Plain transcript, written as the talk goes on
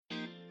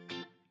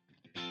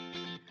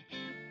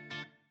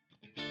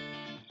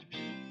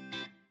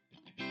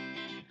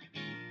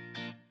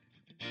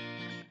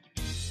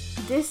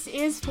This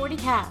is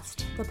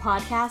FortiCast, the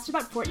podcast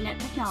about Fortinet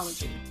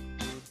technology.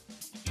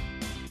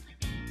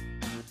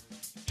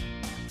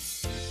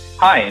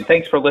 Hi, and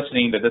thanks for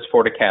listening to this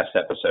FortiCast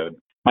episode.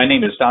 My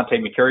name is Dante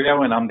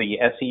Mercurio, and I'm the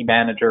SE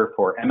Manager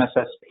for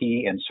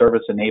MSSP and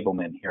Service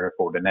Enablement here at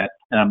Fortinet.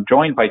 And I'm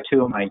joined by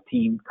two of my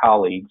team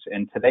colleagues,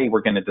 and today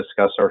we're going to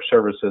discuss our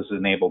services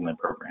enablement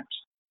programs.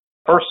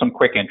 First, some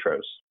quick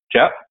intros.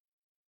 Jeff?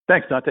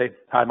 Thanks, Dante.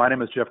 Hi, my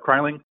name is Jeff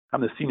Kreiling. I'm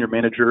the Senior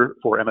Manager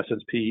for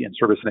MSSP and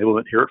Service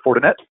Enablement here at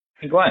Fortinet.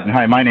 And Glenn?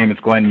 Hi, my name is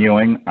Glenn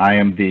Ewing. I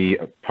am the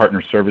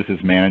Partner Services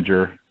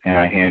Manager, and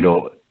I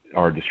handle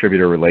our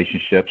distributor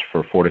relationships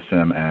for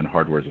FortiSIEM and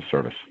Hardware as a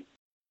Service.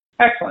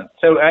 Excellent.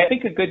 So I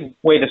think a good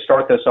way to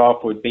start this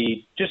off would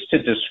be just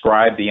to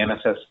describe the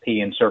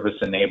MSSP and Service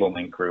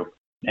Enablement Group.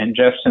 And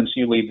Jeff, since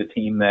you lead the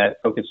team that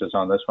focuses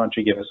on this, why don't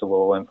you give us a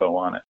little info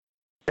on it?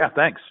 Yeah,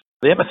 thanks.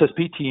 The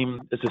MSSP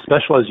team is a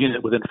specialized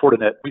unit within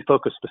Fortinet. We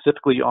focus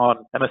specifically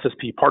on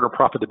MSSP partner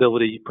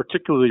profitability,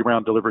 particularly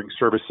around delivering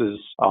services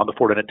on the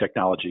Fortinet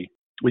technology.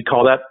 We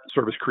call that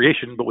service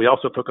creation, but we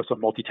also focus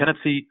on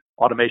multi-tenancy,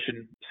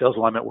 automation, sales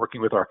alignment,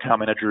 working with our account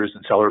managers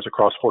and sellers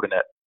across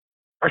Fortinet.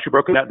 Actually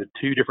broken out into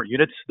two different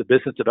units, the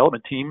business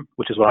development team,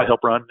 which is what I help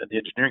run, and the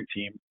engineering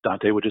team,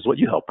 Dante, which is what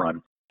you help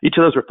run. Each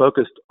of those are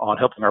focused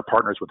on helping our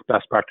partners with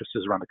best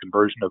practices around the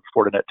conversion of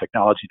Fortinet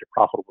technology to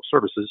profitable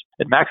services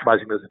and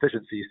maximizing those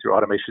efficiencies through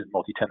automation and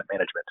multi-tenant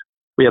management.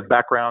 We have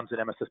backgrounds in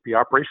MSSP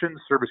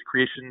operations, service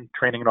creation,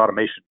 training, and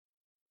automation.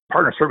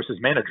 Partner Services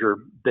Manager,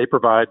 they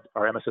provide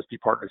our MSSP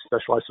partners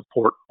specialized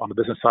support on the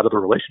business side of the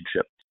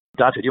relationship.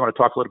 Dante, do you want to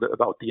talk a little bit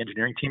about what the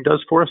engineering team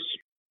does for us?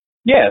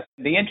 Yes,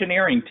 the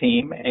engineering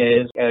team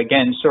is,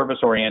 again,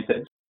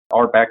 service-oriented.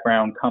 Our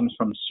background comes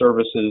from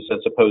services as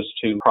opposed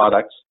to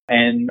products.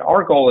 And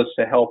our goal is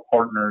to help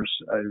partners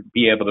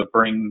be able to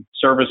bring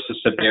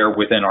services to bear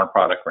within our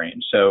product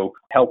range. So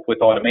help with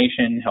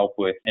automation, help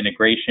with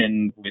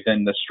integration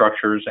within the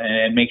structures,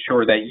 and make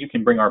sure that you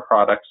can bring our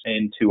products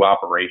into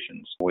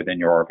operations within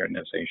your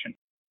organization.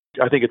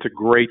 I think it's a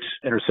great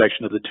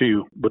intersection of the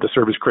two with the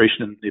service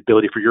creation and the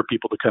ability for your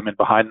people to come in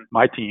behind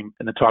my team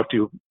and then talk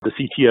to the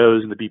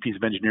CTOs and the VPs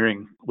of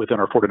engineering within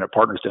our Fortinet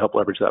partners to help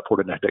leverage that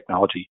Fortinet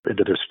technology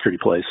into their security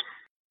plays.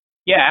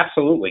 Yeah,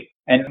 absolutely.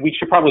 And we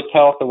should probably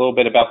talk a little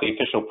bit about the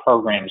official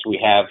programs we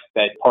have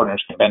that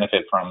partners can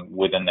benefit from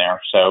within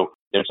there. So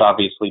there's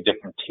obviously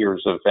different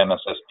tiers of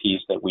MSSPs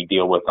that we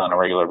deal with on a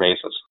regular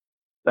basis.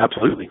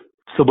 Absolutely.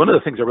 So one of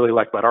the things I really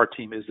like about our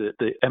team is that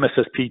the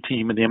MSSP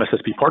team and the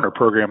MSSP partner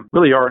program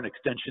really are an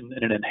extension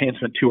and an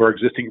enhancement to our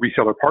existing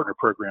reseller partner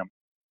program.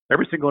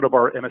 Every single one of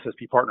our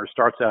MSSP partners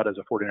starts out as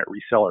a Fortinet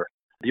reseller.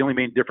 The only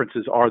main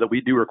differences are that we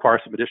do require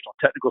some additional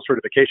technical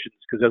certifications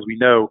because, as we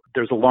know,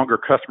 there's a longer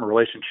customer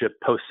relationship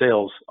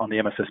post-sales on the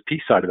MSSP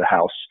side of the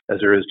house as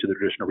there is to the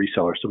traditional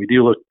reseller. So we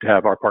do look to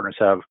have our partners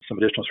have some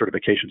additional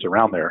certifications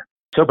around there.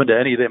 It's open to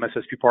any of the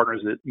MSSP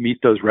partners that meet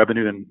those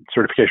revenue and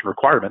certification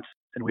requirements.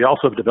 And we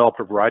also have developed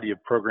a variety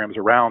of programs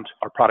around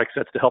our product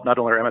sets to help not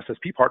only our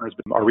MSSP partners,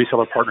 but our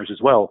reseller partners as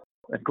well.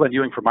 And Glenn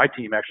Ewing from my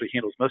team actually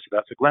handles most of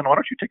that. So Glenn, why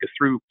don't you take us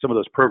through some of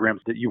those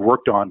programs that you've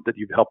worked on that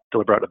you've helped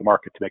deliver out to the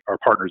market to make our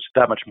partners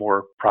that much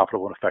more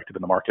profitable and effective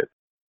in the market?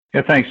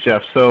 Yeah, thanks,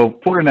 Jeff. So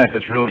Fortinet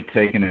has really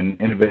taken an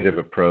innovative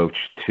approach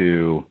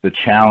to the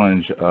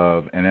challenge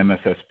of an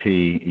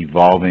MSSP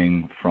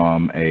evolving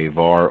from a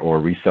VAR or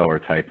reseller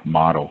type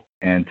model.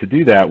 And to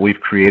do that, we've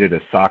created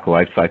a SOC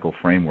lifecycle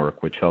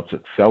framework, which helps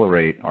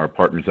accelerate our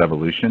partners'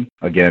 evolution,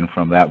 again,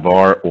 from that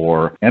VAR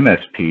or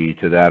MSP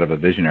to that of a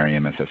visionary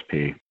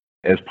MSSP.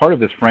 As part of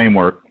this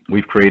framework,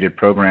 we've created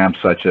programs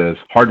such as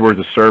Hardware as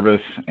a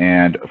Service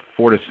and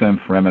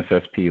FortiSIEM for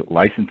MSSP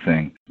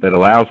licensing that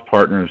allows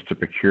partners to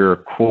procure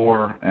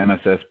core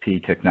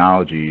MSSP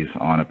technologies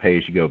on a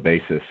pay-as-you-go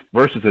basis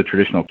versus a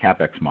traditional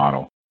CapEx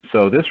model.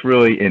 So this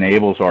really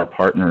enables our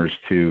partners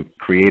to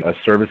create a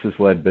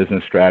services-led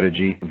business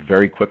strategy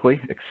very quickly,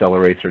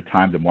 accelerates their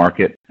time to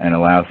market, and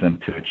allows them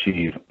to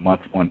achieve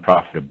month one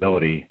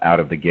profitability out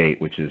of the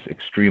gate, which is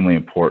extremely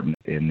important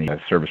in the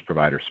service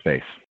provider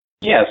space.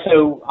 Yeah,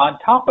 so on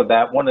top of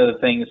that, one of the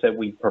things that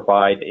we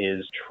provide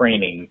is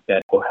training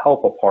that will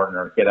help a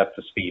partner get up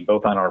to speed,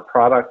 both on our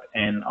product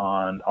and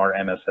on our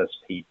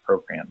MSSP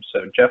program.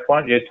 So Jeff,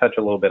 why don't you touch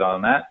a little bit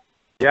on that?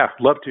 Yeah,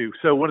 love to.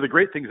 So one of the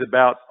great things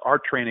about our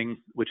training,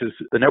 which is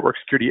the Network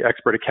Security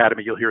Expert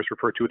Academy, you'll hear us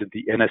refer to it as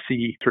the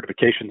NSE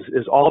certifications,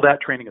 is all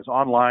that training is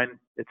online,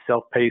 it's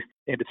self-paced,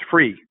 and it's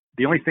free.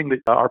 The only thing that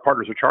our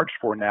partners are charged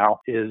for now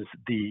is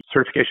the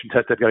certification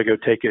test they've got to go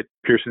take at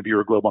Pearson VUE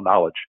or Global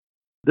Knowledge.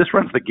 This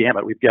runs the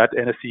gamut. We've got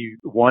NSE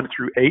 1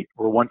 through 8,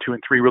 where 1, 2,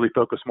 and 3 really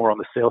focus more on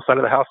the sales side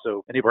of the house.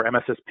 So any of our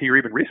MSSP or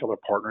even reseller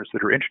partners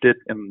that are interested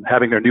in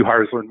having their new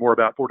hires learn more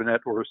about Fortinet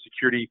or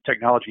security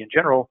technology in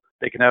general,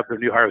 they can have their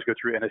new hires go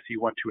through NSE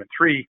 1, 2, and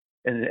 3.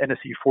 And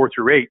NSE 4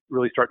 through 8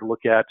 really start to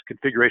look at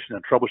configuration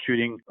and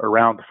troubleshooting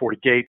around the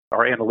FortiGate,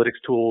 our analytics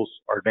tools,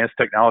 our advanced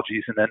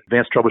technologies, and then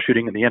advanced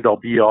troubleshooting and the end-all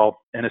be-all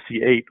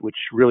NSE 8, which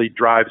really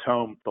drives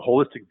home the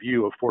holistic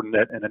view of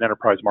Fortinet in an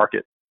enterprise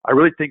market. I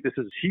really think this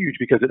is huge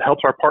because it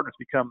helps our partners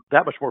become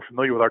that much more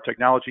familiar with our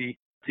technology,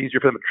 It's easier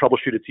for them to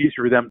troubleshoot. It's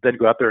easier for them to then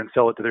go out there and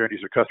sell it to their end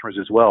user customers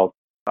as well.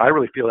 I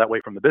really feel that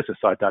way from the business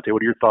side, Dante.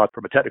 What are your thoughts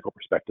from a technical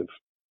perspective?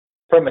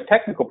 From a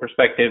technical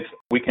perspective,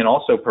 we can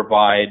also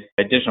provide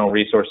additional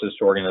resources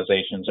to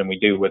organizations, and we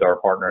do with our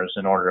partners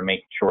in order to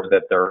make sure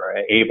that they're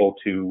able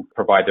to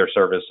provide their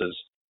services,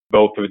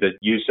 both through the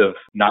use of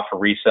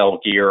not-for-resale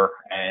gear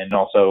and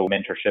also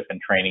mentorship and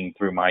training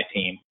through my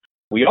team.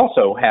 We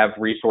also have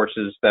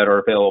resources that are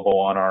available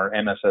on our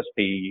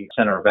MSSP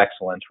Center of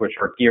Excellence, which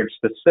are geared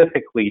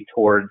specifically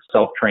towards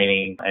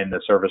self-training and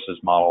the services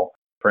model.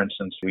 For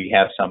instance, we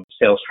have some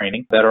sales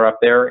training that are up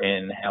there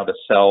in how to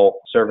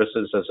sell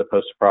services as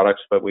opposed to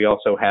products, but we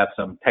also have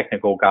some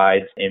technical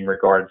guides in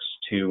regards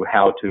to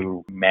how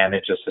to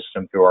manage a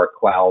system through our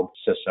cloud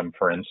system,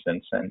 for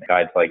instance, and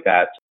guides like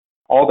that.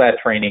 All that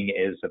training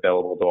is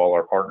available to all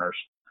our partners.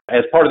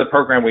 As part of the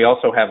program, we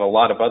also have a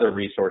lot of other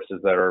resources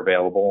that are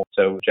available.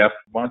 So, Jeff,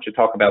 why don't you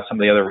talk about some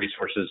of the other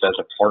resources as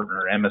a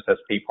partner,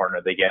 MSSP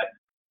partner they get?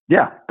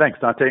 Yeah, thanks,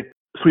 Dante.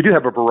 So we do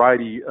have a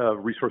variety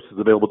of resources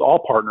available to all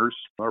partners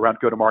around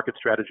go-to-market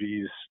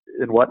strategies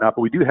and whatnot,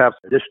 but we do have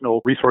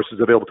additional resources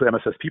available to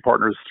MSSP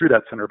partners through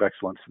that Center of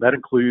Excellence. That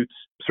includes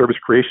service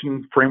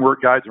creation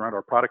framework guides around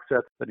our product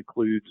set. That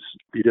includes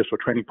the additional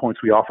training points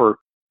we offer.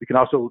 We can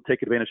also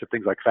take advantage of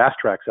things like fast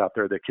tracks out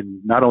there that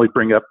can not only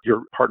bring up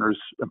your partner's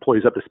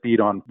employees up to speed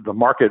on the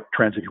market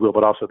trends, if you will,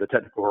 but also the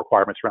technical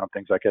requirements around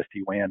things like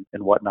SD-WAN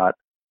and whatnot.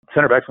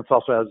 Center of Excellence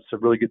also has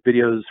some really good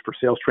videos for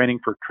sales training,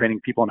 for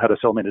training people on how to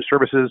sell managed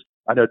services.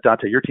 I know,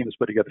 Dante, your team has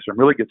put together some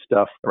really good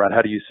stuff around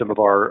how to use some of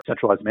our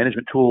centralized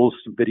management tools,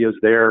 some videos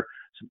there,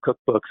 some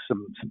cookbooks,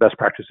 some best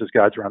practices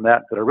guides around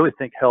that I really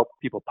think help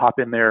people pop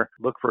in there,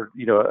 look for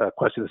a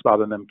question that's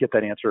bothering them, get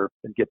that answer,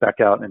 and get back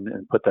out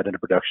and put that into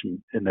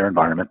production in their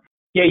environment.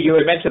 Yeah, you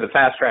had mentioned the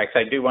fast tracks.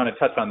 I do want to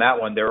touch on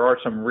that one. There are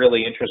some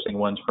really interesting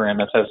ones for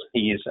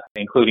MSSPs,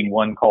 including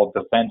one called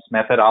Defense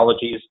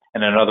Methodologies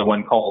and another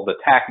one called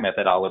Attack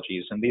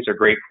Methodologies. And these are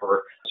great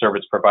for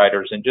service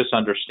providers and just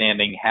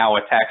understanding how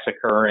attacks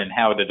occur and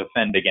how to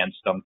defend against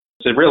them.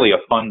 It's really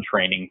a fun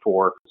training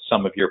for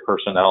some of your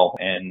personnel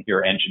and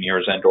your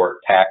engineers and or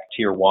attack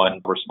tier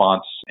 1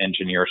 response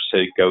engineers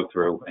to go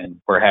through.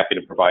 And we're happy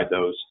to provide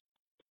those.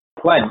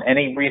 Glenn,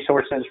 any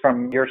resources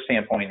from your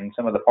standpoint and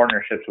some of the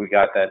partnerships we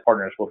got that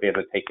partners will be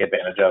able to take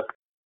advantage of?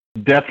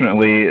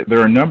 Definitely.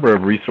 There are a number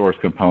of resource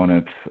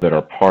components that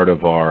are part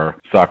of our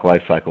SOC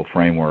lifecycle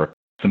framework.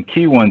 Some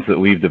key ones that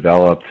we've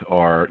developed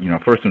are,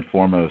 first and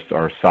foremost,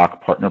 our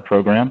SOC partner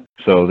program.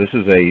 So this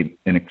is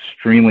an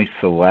extremely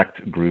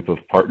select group of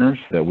partners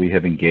that we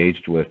have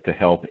engaged with to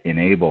help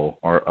enable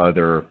our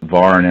other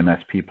VAR and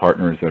MSP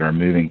partners that are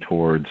moving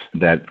towards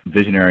that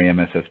visionary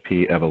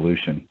MSSP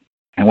evolution.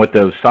 And what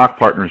those SOC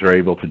partners are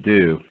able to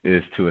do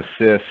is to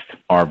assist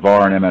our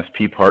VAR and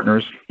MSP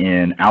partners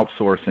in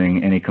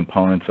outsourcing any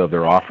components of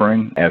their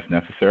offering as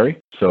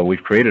necessary. So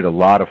we've created a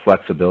lot of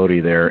flexibility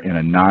there in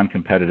a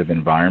non-competitive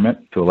environment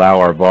to allow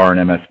our VAR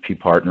and MSP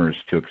partners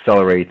to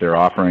accelerate their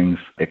offerings,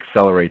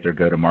 accelerate their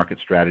go-to-market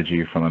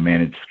strategy from a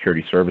managed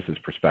security services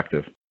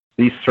perspective.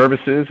 These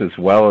services, as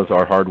well as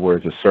our hardware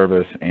as a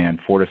service and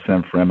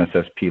FortiSIEM for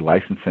MSSP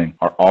licensing,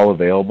 are all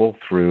available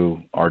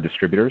through our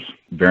distributors.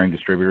 Varying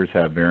distributors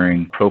have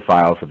varying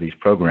profiles of these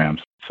programs,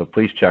 so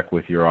please check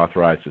with your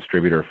authorized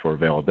distributor for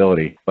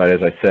availability. But as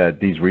I said,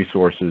 these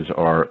resources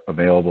are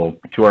available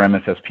to our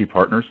MSSP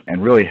partners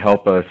and really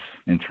help us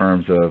in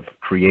terms of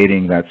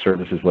creating that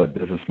services-led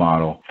business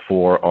model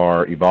for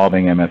our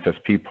evolving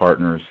MSSP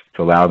partners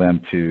to allow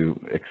them to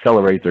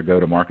accelerate their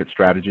go-to-market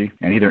strategy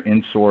and either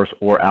insource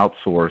or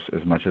outsource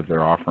as much of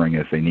their offering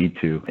as they need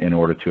to in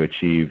order to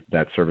achieve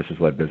that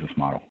services-led business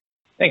model.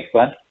 Thanks,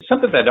 Glenn.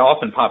 Something that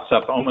often pops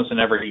up almost in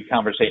every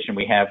conversation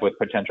we have with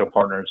potential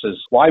partners is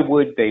why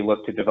would they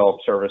look to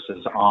develop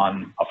services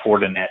on a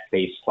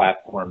Fortinet-based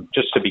platform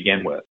just to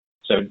begin with?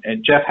 So,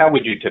 Jeff, how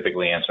would you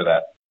typically answer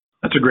that?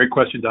 That's a great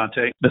question,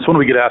 Dante. That's one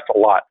we get asked a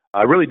lot.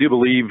 I really do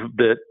believe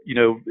that,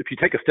 if you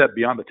take a step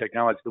beyond the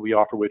technology that we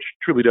offer, which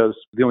truly does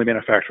the only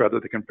manufacturer out there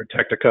that can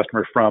protect a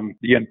customer from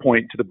the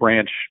endpoint to the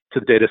branch to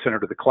the data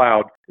center to the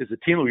cloud, is the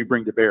team that we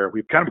bring to bear.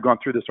 We've kind of gone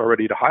through this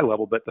already at a high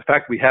level, but the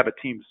fact that we have a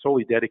team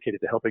solely dedicated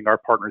to helping our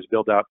partners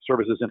build out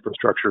services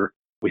infrastructure,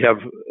 we have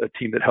a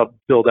team that helps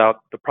build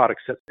out the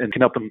product set and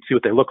can help them see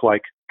what they look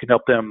like, can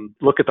help them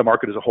look at the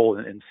market as a whole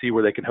and see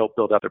where they can help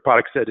build out their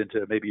product set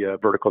into maybe a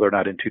vertical they're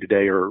not into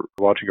today or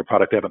launching a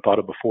product they haven't thought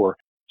of before.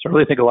 So I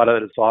really think a lot of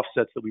that is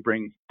offsets that we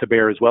bring to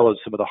bear, as well as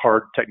some of the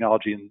hard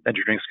technology and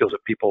engineering skills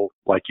that people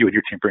like you and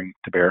your team bring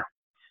to bear.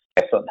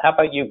 Excellent. How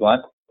about you, Glenn?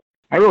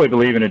 I really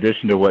believe, in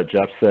addition to what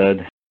Jeff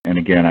said, and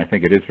again, I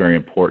think it is very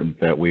important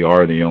that we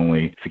are the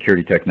only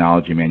security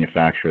technology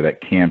manufacturer that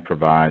can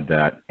provide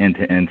that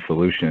end-to-end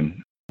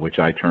solution, which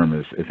I term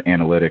as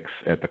analytics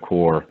at the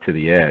core to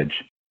the edge.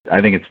 I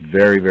think it's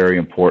very, very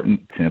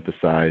important to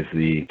emphasize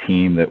the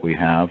team that we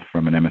have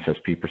from an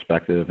MSSP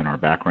perspective and our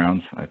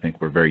backgrounds. I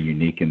think we're very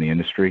unique in the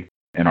industry,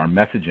 and our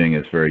messaging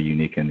is very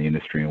unique in the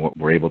industry, and what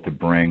we're able to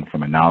bring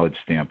from a knowledge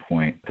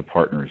standpoint to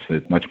partners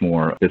is much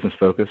more business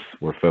focused.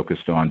 We're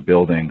focused on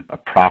building a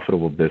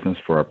profitable business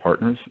for our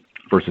partners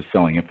versus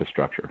selling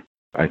infrastructure.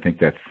 I think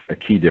that's a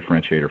key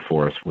differentiator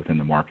for us within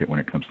the market when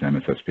it comes to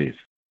MSSPs.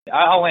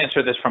 I'll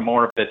answer this from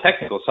more of the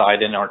technical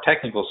side. In our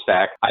technical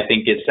stack, I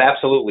think it's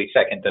absolutely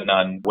second to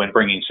none when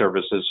bringing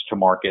services to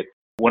market.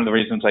 One of the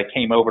reasons I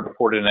came over to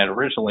Fortinet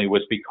originally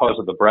was because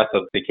of the breadth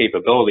of the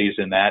capabilities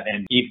in that.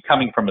 And even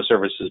coming from a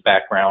services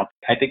background,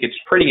 I think it's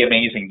pretty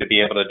amazing to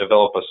be able to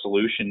develop a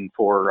solution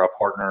for a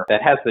partner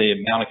that has the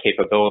amount of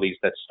capabilities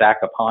that stack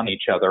upon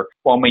each other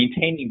while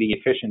maintaining the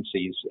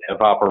efficiencies of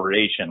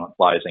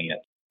operationalizing it.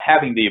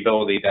 Having the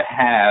ability to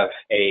have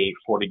a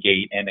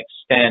FortiGate and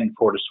extend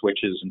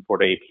FortiSwitches and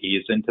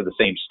FortiAPs into the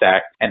same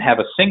stack and have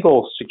a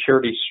single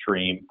security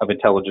stream of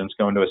intelligence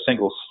going to a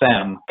single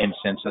SIEM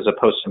instance as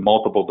opposed to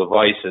multiple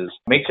devices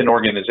makes an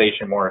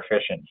organization more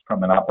efficient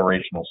from an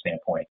operational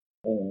standpoint.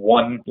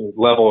 One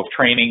level of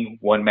training,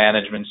 one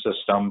management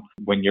system.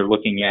 When you're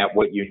looking at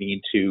what you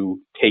need to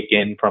take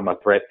in from a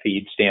threat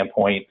feed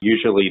standpoint,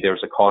 usually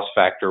there's a cost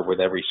factor with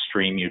every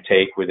stream you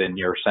take within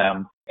your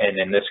SIEM. And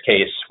in this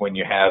case, when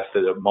you have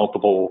the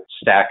multiple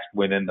stacks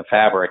within the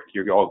fabric,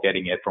 you're all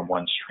getting it from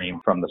one stream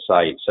from the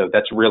site. So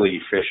that's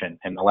really efficient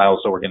and allows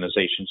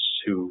organizations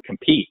to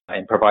compete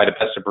and provide a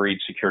best-of-breed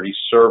security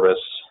service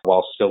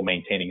while still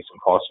maintaining some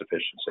cost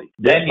efficiency.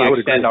 Then you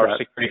extend our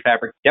security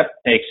fabric.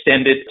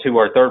 Extend it to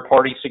our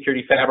third-party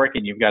security fabric,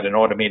 and you've got an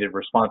automated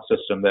response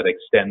system that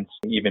extends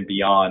even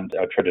beyond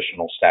a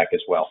traditional stack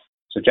as well.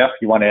 So Jeff,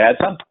 you want to add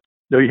something?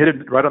 No, you hit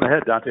it right on the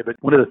head, Dante. But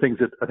one of the things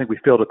that I think we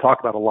fail to talk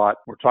about a lot,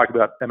 we're talking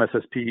about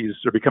MSSPs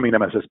or becoming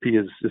an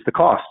MSSP is the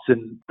costs.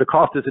 And the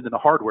cost isn't in the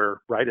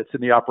hardware, right? It's in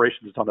the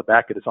operations, it's on the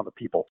back end, it's on the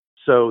people.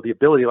 So the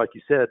ability, like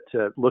you said,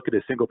 to look at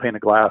a single pane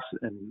of glass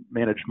and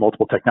manage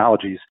multiple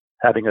technologies,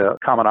 having a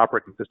common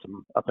operating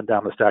system up and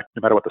down the stack,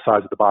 no matter what the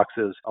size of the box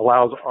is,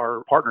 allows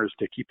our partners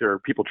to keep their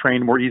people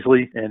trained more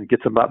easily and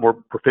get them a lot more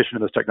proficient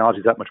in those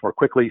technologies that much more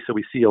quickly. So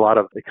we see a lot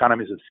of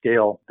economies of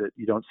scale that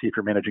you don't see if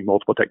you're managing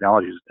multiple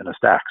technologies in a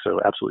stack. So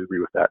absolutely agree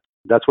with that.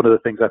 That's one of the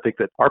things I think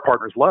that our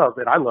partners love,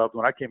 and I loved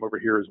when I came over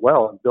here as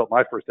well and built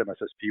my first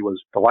MSSP,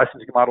 was the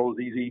licensing model was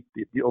easy.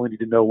 You only need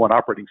to know one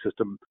operating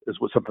system is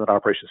something that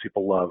operations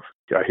people love.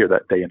 I hear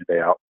that day in and day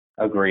out.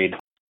 Agreed.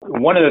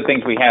 One of the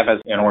things we have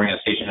as an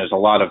organization is a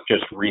lot of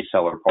just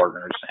reseller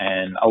partners,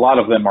 and a lot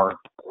of them are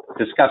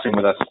discussing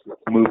with us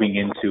moving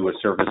into a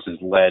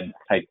services-led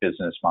type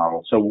business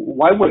model. So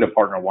why would a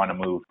partner want to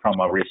move from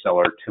a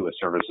reseller to a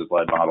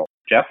services-led model?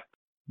 Jeff?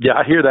 Yeah,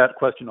 I hear that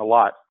question a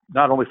lot,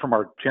 not only from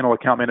our channel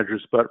account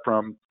managers, but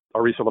from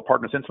our reseller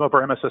partners and some of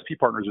our MSSP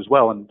partners as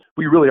well. And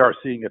we really are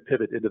seeing a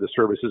pivot into the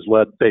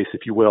services-led base,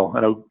 if you will.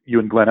 I know you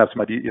and Glenn have some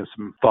ideas,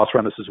 some thoughts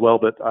around this as well,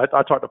 but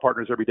I talk to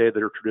partners every day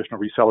that are traditional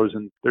resellers,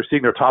 and they're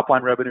seeing their top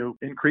line revenue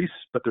increase,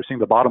 but they're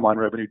seeing the bottom line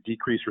revenue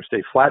decrease or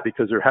stay flat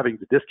because they're having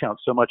to discount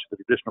so much of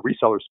the traditional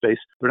reseller space.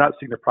 They're not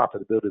seeing the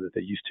profitability that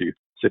they used to.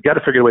 So they've got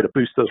to figure out a way to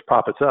boost those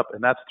profits up,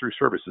 and that's through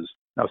services.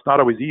 Now, it's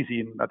not always easy,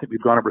 and I think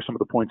we've gone over some of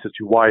the points as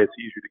to why it's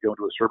easier to go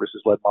into a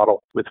services-led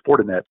model with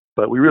Fortinet,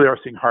 but we really are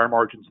seeing higher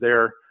margins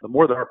there. The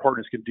more that our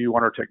partners can do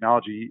on our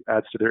technology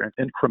adds to their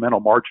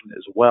incremental margin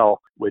as well,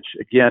 which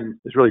again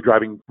is really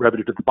driving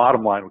revenue to the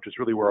bottom line, which is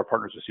really where our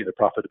partners are seeing their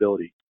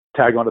profitability.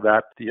 Tag onto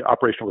that the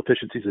operational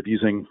efficiencies of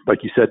using, like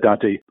you said,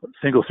 Dante,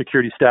 single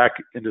security stack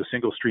into a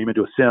single stream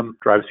into a SIEM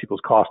drives people's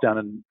costs down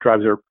and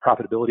drives their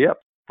profitability up.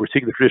 We're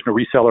seeing the traditional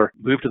reseller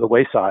move to the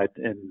wayside,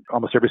 and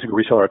almost every single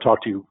reseller I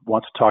talk to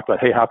wants to talk about,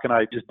 hey, how can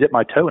I just dip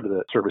my toe into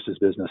the services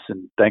business?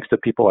 And thanks to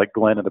people like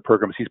Glenn and the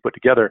programs he's put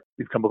together,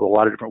 we've come up with a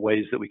lot of different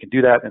ways that we can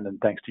do that. And then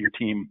thanks to your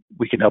team,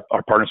 we can help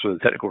our partners with a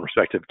technical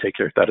perspective take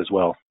care of that as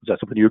well. Is that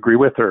something you agree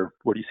with, or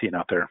what are you seeing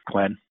out there,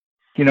 Glenn?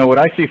 You know, what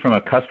I see from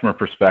a customer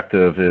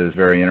perspective is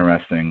very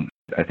interesting.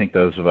 I think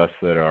those of us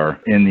that are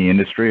in the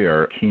industry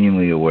are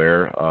keenly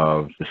aware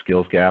of the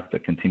skills gap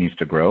that continues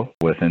to grow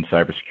within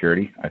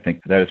cybersecurity. I think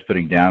that is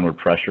putting downward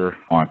pressure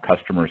on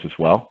customers as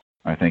well.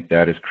 I think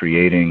that is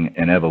creating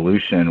an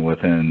evolution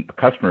within a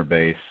customer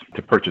base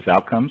to purchase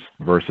outcomes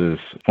versus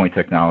point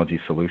technology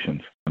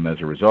solutions. And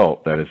as a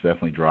result, that is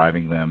definitely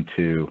driving them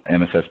to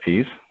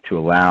MSSPs to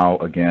allow,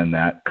 again,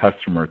 that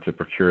customer to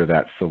procure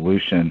that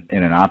solution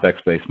in an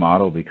OpEx-based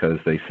model because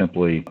they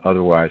simply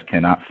otherwise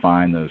cannot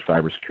find those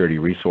cybersecurity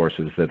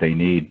resources that they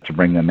need to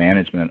bring the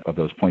management of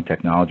those point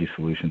technology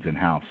solutions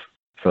in-house.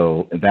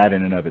 So that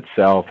in and of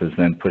itself is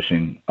then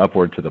pushing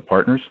upward to the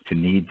partners to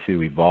need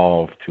to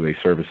evolve to a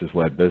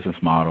services-led business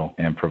model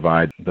and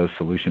provide those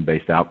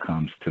solution-based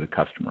outcomes to the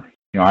customer.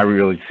 You know, I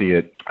really see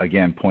it,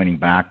 again, pointing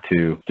back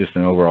to just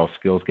an overall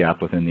skills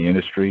gap within the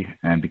industry.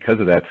 And because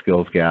of that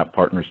skills gap,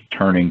 partners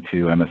turning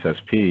to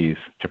MSSPs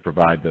to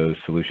provide those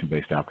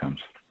solution-based outcomes.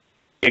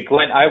 Yeah,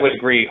 Glenn, I would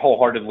agree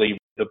wholeheartedly with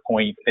the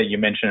point that you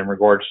mentioned in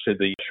regards to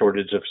the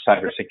shortage of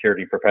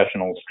cybersecurity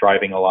professionals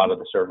driving a lot of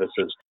the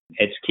services.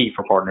 It's key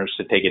for partners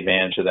to take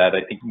advantage of that.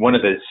 I think one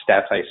of the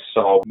stats I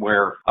saw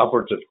where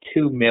upwards of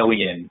 2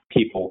 million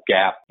people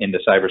gap in the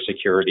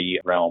cybersecurity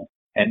realm.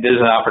 And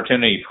there's an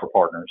opportunity for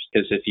partners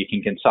because if you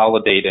can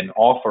consolidate and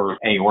offer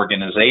a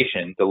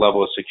organization the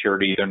level of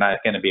security, they're not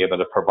going to be able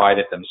to provide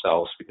it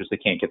themselves because they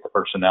can't get the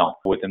personnel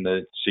within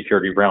the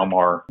security realm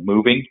are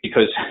moving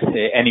because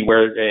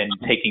anywhere and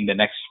taking the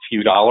next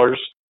few dollars.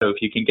 So if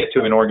you can get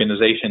to an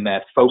organization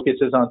that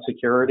focuses on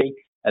security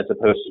as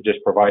opposed to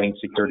just providing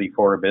security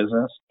for a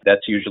business,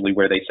 that's usually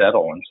where they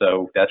settle. And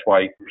so that's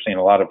why we're seeing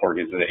a lot of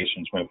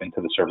organizations move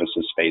into the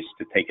services space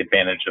to take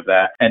advantage of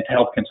that and to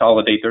help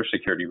consolidate their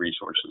security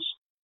resources.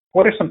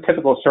 What are some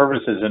typical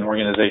services an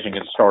organization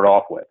can start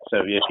off with? So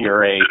if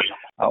you're a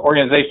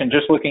organization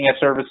just looking at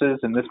services,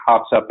 and this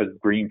pops up as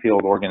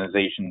greenfield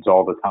organizations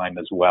all the time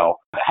as well,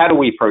 how do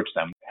we approach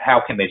them?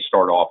 How can they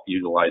start off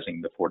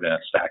utilizing the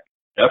Fortinet stack?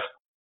 Jeff?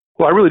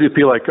 Well, I really do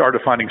feel like our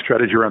defining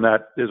strategy around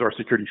that is our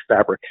security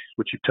fabric,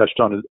 which you've touched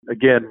on.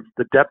 Again,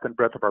 the depth and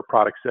breadth of our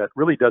product set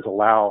really does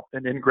allow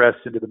an ingress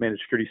into the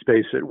managed security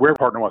space where a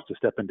partner wants to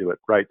step into it,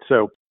 right?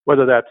 So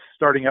whether that's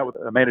starting out with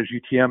a managed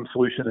UTM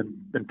solution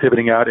and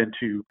pivoting out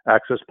into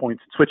access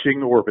points and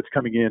switching, or if it's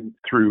coming in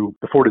through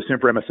the FortiSIEM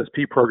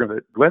MSSP program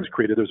that Glenn's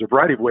created, there's a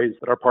variety of ways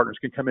that our partners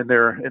can come in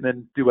there and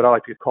then do what I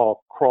like to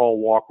call crawl,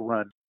 walk,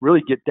 run.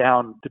 Really get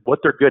down to what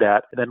they're good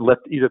at and then let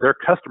either their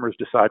customers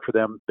decide for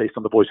them based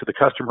on the voice of the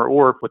customer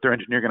or what their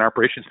engineering and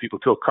operations people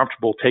feel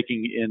comfortable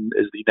taking in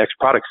as the next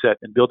product set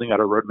and building out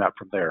a roadmap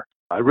from there.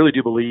 I really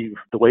do believe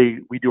the way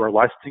we do our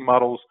licensing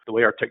models, the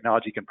way our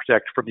technology can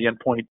protect from the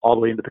endpoint all the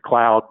way into the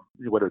cloud,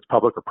 whether it's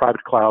public or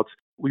private clouds,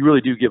 we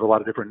really do give a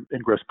lot of different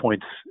ingress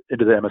points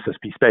into the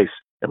MSSP space.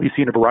 And we've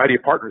seen a variety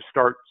of partners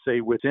start, say,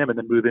 with SIEM and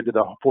then move into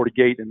the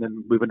FortiGate and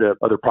then move into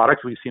other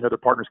products. We've seen other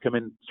partners come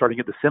in starting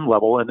at the SIEM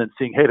level and then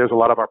seeing, hey, there's a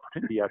lot of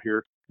opportunity out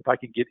here. If I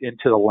can get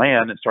into the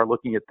LAN and start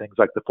looking at things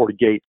like the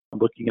FortiGate and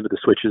looking into the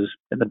switches,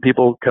 and then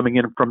people coming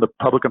in from the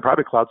public and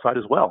private cloud side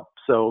as well.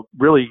 So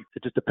really,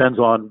 it just depends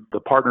on the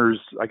partners,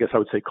 I guess I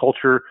would say,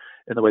 culture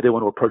and the way they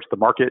want to approach the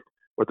market,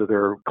 whether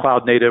they're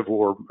cloud native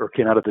or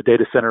came out of the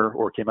data center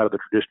or came out of the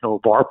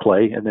traditional VAR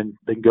play, and then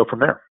they can go from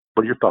there.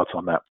 What are your thoughts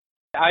on that?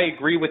 I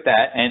agree with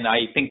that, and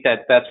I think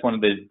that that's one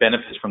of the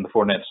benefits from the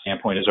Fortinet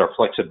standpoint is our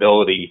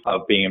flexibility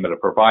of being able to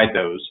provide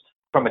those.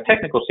 From a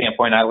technical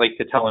standpoint, I like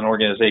to tell an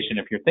organization,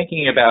 if you're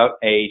thinking about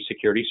a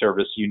security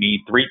service, you need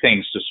three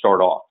things to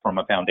start off from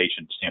a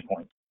foundation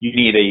standpoint. You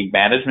need a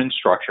management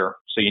structure,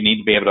 so you need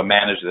to be able to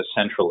manage this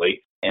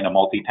centrally in a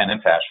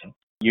multi-tenant fashion.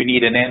 You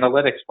need an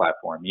analytics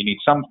platform. You need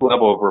some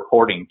level of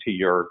reporting to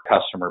your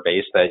customer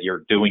base that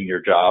you're doing your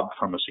job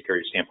from a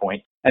security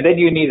standpoint. And then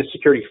you need a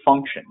security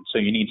function. So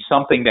you need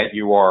something that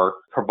you are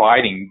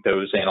providing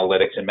those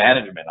analytics and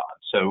management on.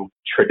 So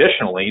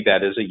traditionally,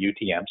 that is a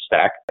UTM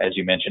stack, as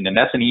you mentioned, and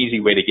that's an easy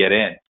way to get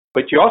in.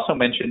 But you also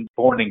mentioned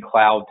born in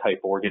cloud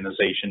type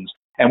organizations,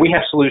 and we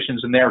have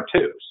solutions in there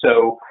too.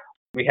 So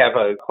we have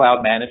a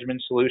cloud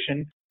management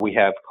solution. We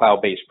have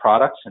cloud-based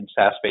products and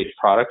SaaS-based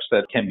products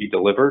that can be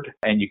delivered,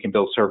 and you can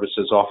build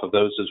services off of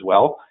those as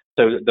well.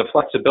 So the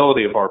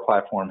flexibility of our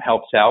platform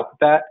helps out with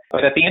that.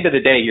 But at the end of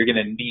the day, you're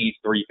going to need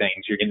three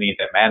things. You're going to need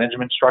that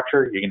management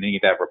structure, you're going to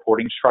need that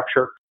reporting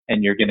structure,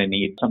 and you're going to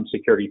need some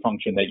security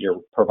function that you're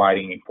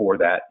providing for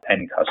that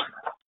end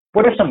customer.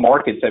 What are some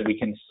markets that we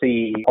can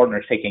see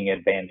partners taking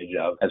advantage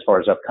of as far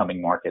as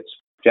upcoming markets?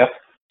 Jeff?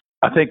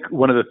 I think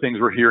one of the things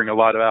we're hearing a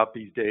lot about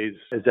these days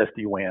is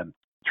SD-WAN.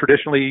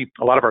 Traditionally,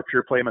 a lot of our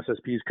pure play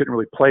MSSPs couldn't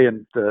really play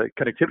in the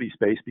connectivity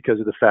space because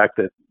of the fact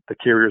that the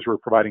carriers were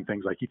providing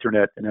things like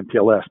Ethernet and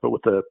MPLS. But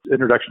with the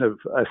introduction of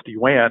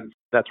SD-WAN,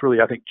 that's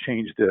really, I think,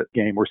 changed the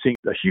game. We're seeing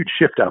a huge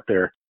shift out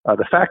there.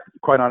 The fact,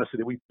 quite honestly,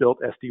 that we built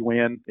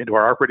SD-WAN into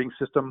our operating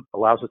system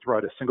allows us to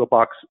provide a single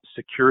box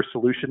secure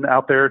solution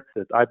out there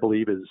that I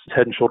believe is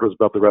head and shoulders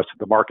above the rest of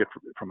the market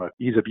from an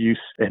ease of use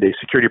and a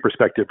security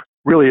perspective.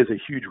 Really is a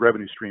huge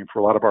revenue stream for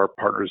a lot of our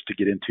partners to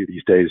get into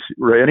these days.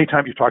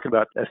 Anytime you're talking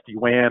about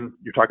SD-WAN,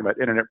 you're talking about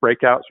internet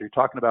breakouts, or you're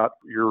talking about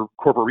your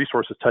corporate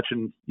resources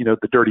touching,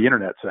 the dirty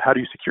internet. So how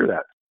do you secure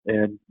that?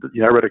 And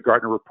I read a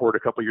Gartner report a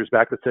couple of years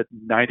back that said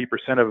 90%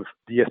 of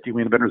the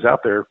SD-WAN vendors out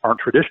there aren't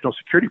traditional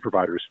security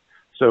providers.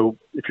 So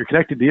if you're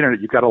connecting to the internet,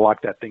 you've got to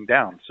lock that thing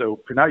down. So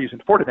if you're not using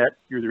Fortinet,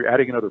 you're either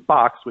adding another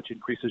box, which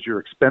increases your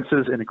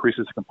expenses and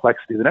increases the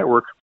complexity of the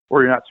network,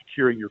 or you're not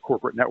securing your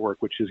corporate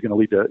network, which is going to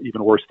lead to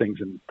even worse things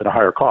at a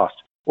higher cost.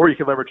 Or you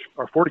can leverage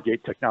our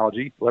FortiGate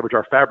technology, leverage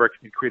our fabric,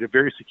 and create a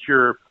very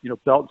secure,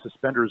 belt and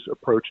suspenders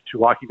approach to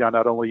locking down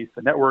not only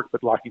the network,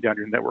 but locking down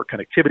your network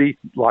connectivity,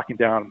 locking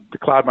down the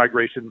cloud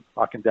migration,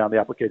 locking down the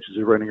applications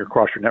that are running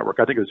across your network.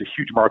 I think there's a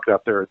huge market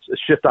out there. It's a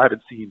shift I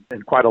haven't seen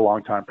in quite a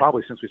long time,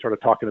 probably since we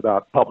started talking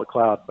about public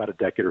cloud about a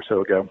decade or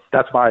so ago.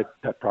 That's my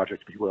pet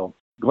project, if you will.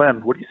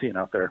 Glenn, what are you seeing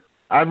out there?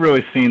 I've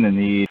really seen the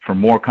need for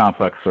more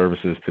complex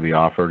services to be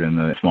offered in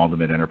the small to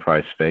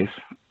mid-enterprise space,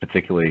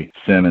 particularly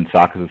SIEM and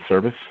SOC as a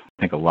service.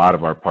 I think a lot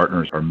of our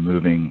partners are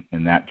moving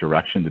in that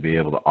direction to be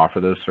able to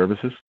offer those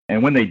services.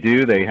 And when they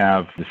do, they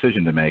have a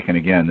decision to make. And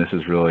again, this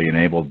is really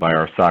enabled by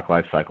our SOC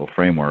lifecycle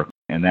framework.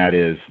 And that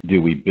is,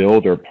 do we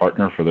build or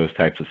partner for those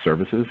types of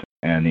services?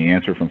 And the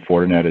answer from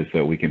Fortinet is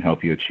that we can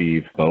help you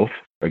achieve both.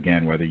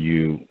 Again, whether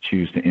you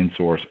choose to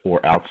insource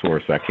or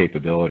outsource that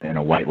capability in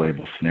a white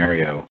label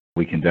scenario,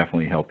 we can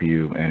definitely help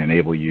you and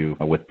enable you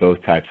with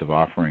both types of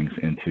offerings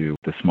into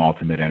the small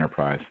to mid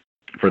enterprise.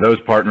 For those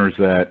partners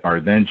that are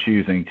then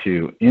choosing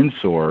to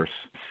insource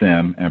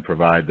SIEM and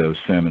provide those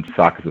SIEM and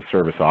SOC as a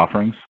service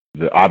offerings,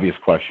 the obvious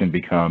question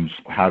becomes,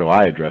 how do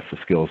I address the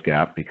skills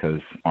gap?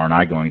 Because aren't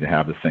I going to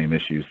have the same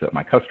issues that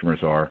my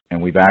customers are? And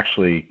we've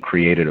actually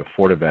created a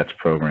FortiVets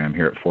program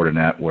here at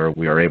Fortinet where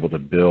we are able to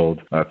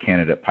build a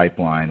candidate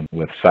pipeline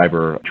with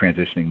cyber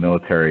transitioning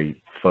military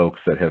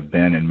folks that have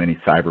been in many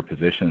cyber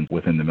positions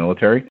within the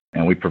military.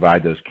 And we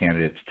provide those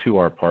candidates to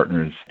our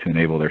partners to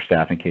enable their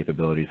staffing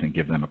capabilities and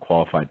give them a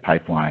qualified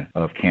pipeline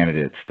of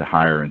candidates to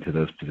hire into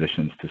those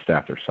positions to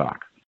staff their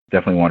SOC.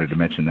 Definitely wanted to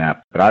mention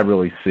that. But I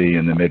really see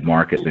in the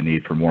mid-market the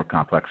need for more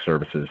complex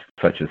services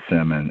such as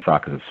SIEM and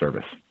SOC as a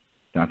service.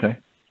 Dante?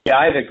 Yeah,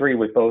 I'd agree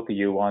with both of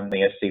you on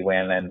the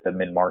SD-WAN and the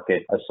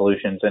mid-market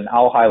solutions. And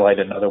I'll highlight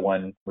another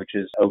one, which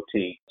is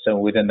OT. So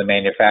within the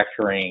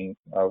manufacturing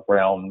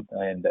realm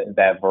and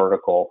that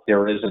vertical,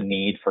 there is a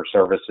need for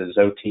services.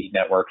 OT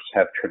networks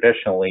have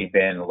traditionally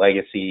been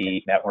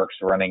legacy networks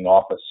running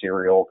off of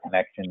serial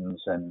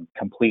connections and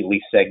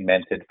completely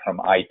segmented from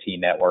IT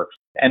networks.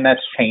 And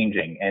that's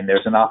changing. And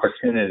there's an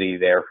opportunity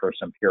there for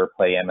some pure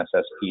play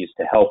MSSPs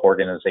to help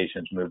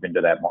organizations move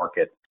into that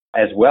market,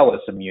 as well as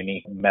some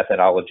unique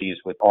methodologies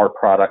with our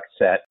product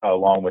set,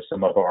 along with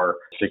some of our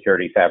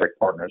security fabric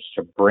partners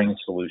to bring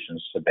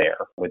solutions to bear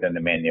within the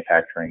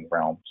manufacturing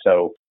realm.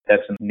 So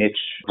that's a niche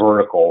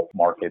vertical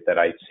market that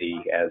I see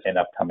as an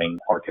upcoming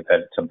market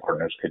that some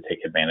partners could take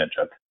advantage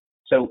of.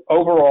 So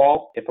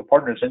overall, if a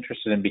partner is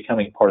interested in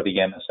becoming part of the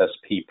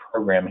MSSP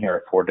program here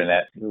at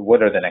Fortinet,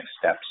 what are the next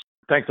steps?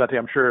 Thanks, Dante.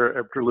 I'm sure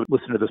after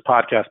listening to this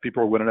podcast,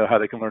 people want to know how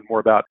they can learn more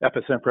about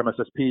FSM for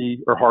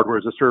MSSP or hardware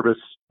as a service,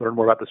 learn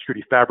more about the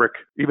security fabric,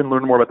 even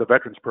learn more about the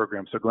veterans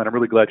program. So Glenn, I'm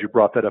really glad you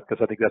brought that up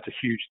because I think that's a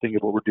huge thing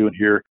of what we're doing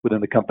here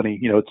within the company.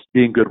 You know, it's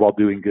being good while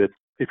doing good.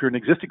 If you're an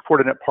existing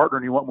Fortinet partner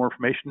and you want more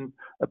information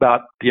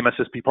about the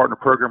MSSP partner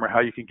program or how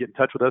you can get in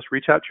touch with us,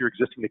 reach out to your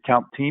existing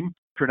account team.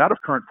 If you're not a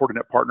current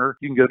Fortinet partner,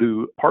 you can go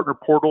to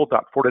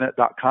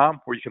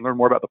partnerportal.fortinet.com where you can learn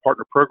more about the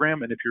partner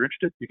program. And if you're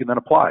interested, you can then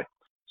apply.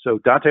 So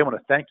Dante, I want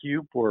to thank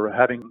you for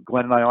having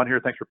Glenn and I on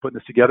here. Thanks for putting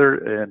this together.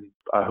 And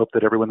I hope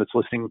that everyone that's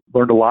listening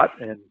learned a lot.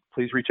 And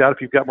please reach out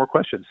if you've got more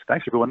questions.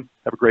 Thanks, everyone.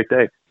 Have a great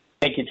day.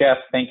 Thank you, Jeff.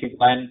 Thank you,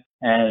 Glenn.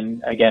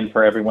 And again,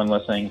 for everyone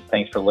listening,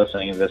 thanks for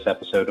listening to this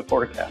episode of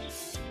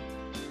FortiCast.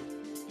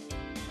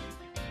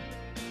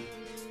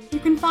 You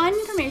can find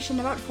information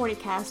about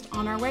FortiCast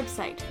on our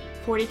website,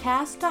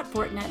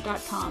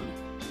 forticast.fortinet.com.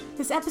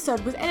 This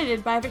episode was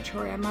edited by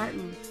Victoria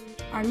Martin.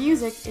 Our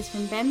music is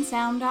from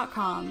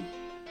bensound.com.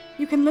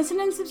 You can listen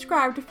and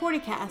subscribe to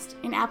FortiCast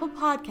in Apple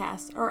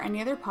Podcasts or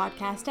any other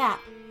podcast app.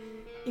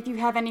 If you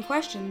have any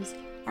questions,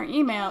 our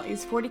email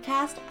is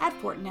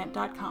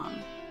forticast@fortinet.com.